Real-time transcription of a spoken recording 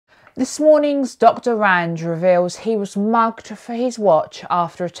This morning's Dr. Ranj reveals he was mugged for his watch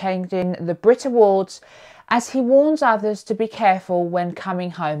after attending the Brit Awards, as he warns others to be careful when coming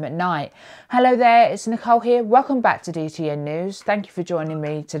home at night. Hello there, it's Nicole here. Welcome back to DTN News. Thank you for joining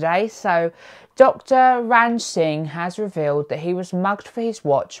me today. So, Dr. Ranj Singh has revealed that he was mugged for his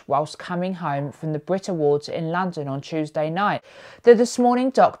watch whilst coming home from the Brit Awards in London on Tuesday night. The This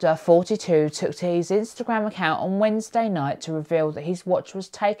Morning Doctor, 42, took to his Instagram account on Wednesday night to reveal that his watch was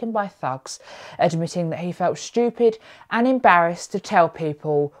taken by thugs, admitting that he felt stupid and embarrassed to tell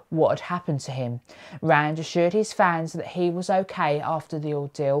people what had happened to him. Ranj assured his fans that he was okay after the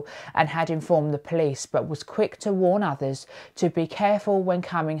ordeal and had informed the police, but was quick to warn others to be careful when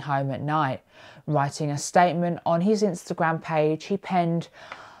coming home at night. Writing a statement on his Instagram page, he penned,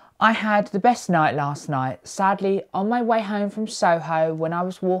 "I had the best night last night. Sadly, on my way home from Soho, when I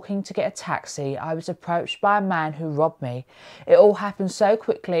was walking to get a taxi, I was approached by a man who robbed me. It all happened so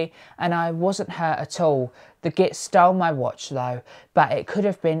quickly and I wasn't hurt at all. The git stole my watch though, but it could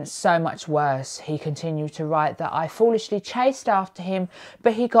have been so much worse." He continued to write that "I foolishly chased after him,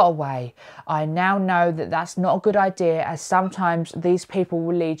 but he got away. I now know that that's not a good idea, as sometimes these people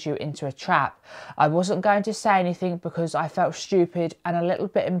will lead you into a trap. I wasn't going to say anything because I felt stupid and a little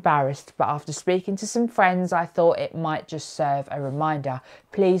bit embarrassed, but after speaking to some friends, I thought it might just serve a reminder.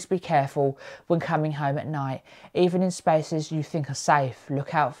 Please be careful when coming home at night. Even in spaces you think are safe,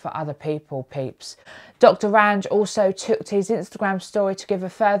 look out for other people, peeps." Dr. Ranj also took to his Instagram story to give a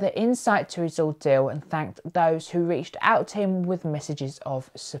further insight to his ordeal and thanked those who reached out to him with messages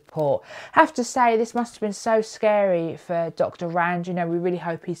of support. Have to say, this must have been so scary for Dr. Ranj. You know, we really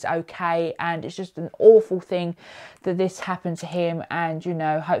hope he's okay, and it's just an awful thing that this happened to him, and you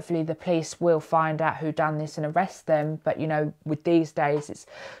know, hopefully the police will find out who done this and arrest them. But you know, with these days it's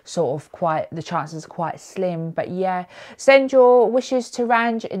sort of the chances are quite slim. But yeah, send your wishes to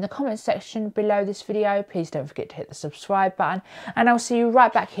Ranj in the comment section below this video. Please don't forget to hit the subscribe button, and I'll see you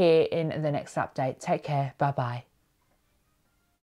right back here in the next update. Take care. Bye bye.